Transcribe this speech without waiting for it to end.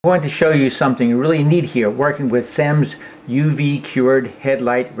I'm going to show you something really neat here working with Sem's UV cured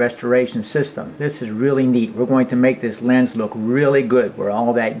headlight restoration system. This is really neat. We're going to make this lens look really good with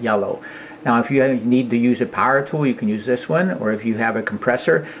all that yellow. Now if you need to use a power tool, you can use this one, or if you have a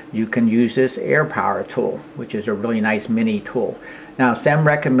compressor, you can use this air power tool, which is a really nice mini tool. Now Sem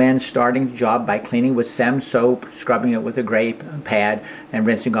recommends starting the job by cleaning with Sem soap, scrubbing it with a gray pad, and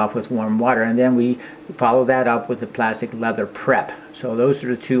rinsing off with warm water, and then we follow that up with the plastic leather prep. So those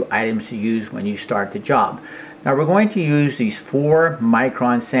are the two items to use when you start the job. Now we're going to use these 4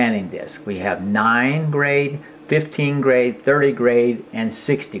 Micron sanding discs. We have 9 grade, 15 grade, 30 grade, and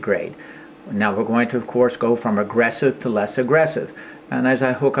 60 grade. Now we're going to, of course, go from aggressive to less aggressive. And as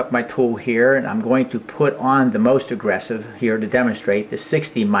I hook up my tool here, and I'm going to put on the most aggressive here to demonstrate the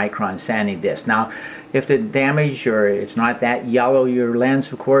 60 micron sanding disc. Now, if the damage or it's not that yellow, your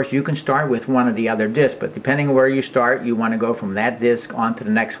lens, of course, you can start with one of the other discs. But depending on where you start, you want to go from that disc on to the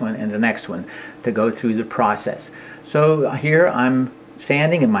next one and the next one to go through the process. So here I'm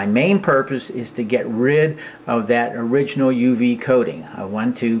sanding, and my main purpose is to get rid of that original UV coating. I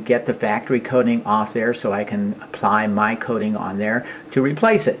want to get the factory coating off there so I can apply my coating on there to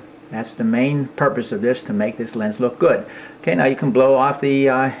replace it. That's the main purpose of this, to make this lens look good. Okay, now you can blow off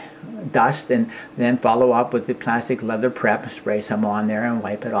the dust and then follow up with the plastic leather prep, spray some on there and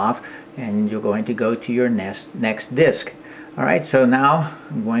wipe it off, and you're going to go to your next disc. Alright, so now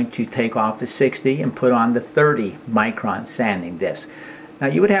I'm going to take off the 60 and put on the 30 micron sanding disc. Now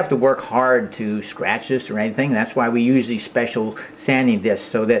you would have to work hard to scratch this or anything. That's why we use these special sanding discs,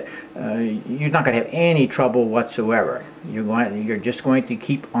 so that you're not going to have any trouble whatsoever. You're just going to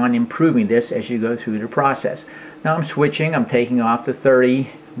keep on improving this as you go through the process. Now I'm switching. I'm taking off the 30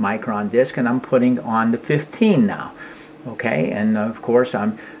 micron disc and I'm putting on the 15 now. Okay, and of course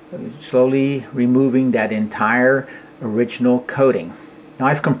I'm slowly removing that entire original coating. Now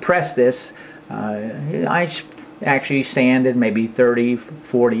I've compressed this. I actually sanded maybe 30,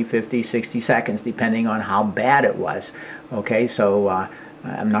 40, 50, 60 seconds depending on how bad it was. Okay, so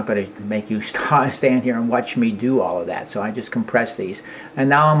I'm not going to make you stand here and watch me do all of that, so I just compress these. And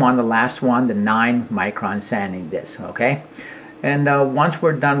now I'm on the last one, the 9 micron sanding disc. Okay, and once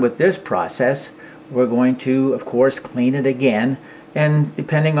we're done with this process, we're going to, of course, clean it again. And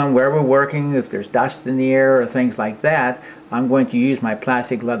depending on where we're working, if there's dust in the air or things like that, I'm going to use my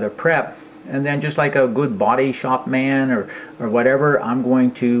plastic leather prep. And then, just like a good body shop man or whatever, I'm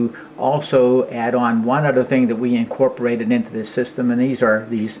going to also add on one other thing that we incorporated into this system, and these are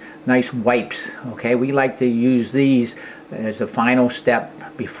these nice wipes. Okay, we like to use these as a final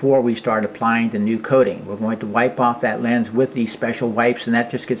step before we start applying the new coating. We're going to wipe off that lens with these special wipes, and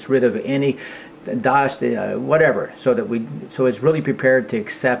that just gets rid of any dust, whatever, so it's really prepared to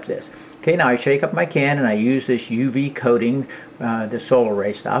accept this. Okay, now I shake up my can and I use this UV coating, the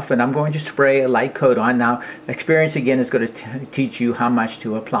solaray stuff, and I'm going to spray a light coat on. Now experience again is going to teach you how much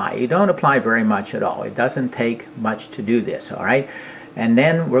to apply. You don't apply very much at all. It doesn't take much to do this. Alright, and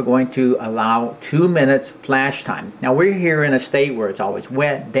then we're going to allow 2 minutes flash time. Now we're here in a state where it's always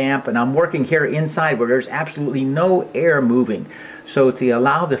wet, damp, and I'm working here inside where there's absolutely no air moving. So to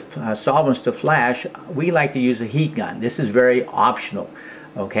allow the solvents to flash, we like to use a heat gun. This is very optional.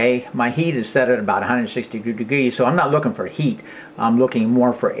 Okay, my heat is set at about 160 degrees, so I'm not looking for heat. I'm looking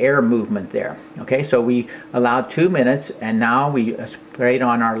more for air movement there. Okay, so we allowed 2 minutes, and now we sprayed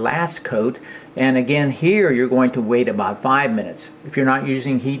on our last coat. And again, here you're going to wait about 5 minutes. If you're not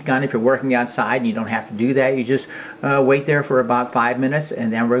using heat gun, if you're working outside, you don't have to do that. You just wait there for about 5 minutes,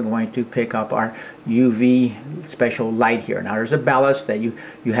 and then we're going to pick up our UV special light here. Now there's a ballast that you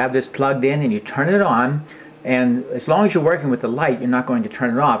have this plugged in, and you turn it on. And as long as you're working with the light, you're not going to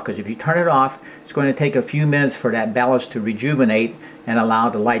turn it off, because if you turn it off, it's going to take a few minutes for that ballast to rejuvenate and allow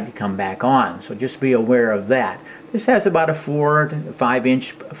the light to come back on. So just be aware of that. This has about a 4 to 5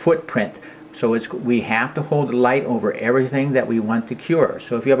 inch footprint. So we have to hold the light over everything that we want to cure.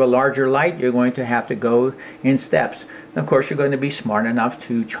 So if you have a larger light, you're going to have to go in steps. And of course, you're going to be smart enough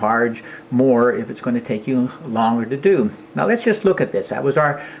to charge more if it's going to take you longer to do. Now let's just look at this. That was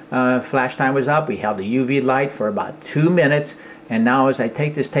our flash time was up. We held the UV light for about 2 minutes. And now as I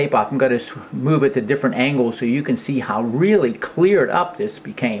take this tape off, I'm going to move it to different angles so you can see how really cleared up this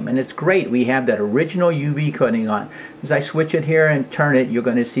became. And it's great. We have that original UV coating on. As I switch it here and turn it, you're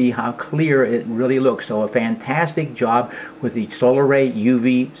going to see how clear it really looks. So a fantastic job with the Solaray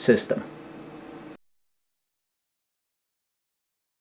UV system.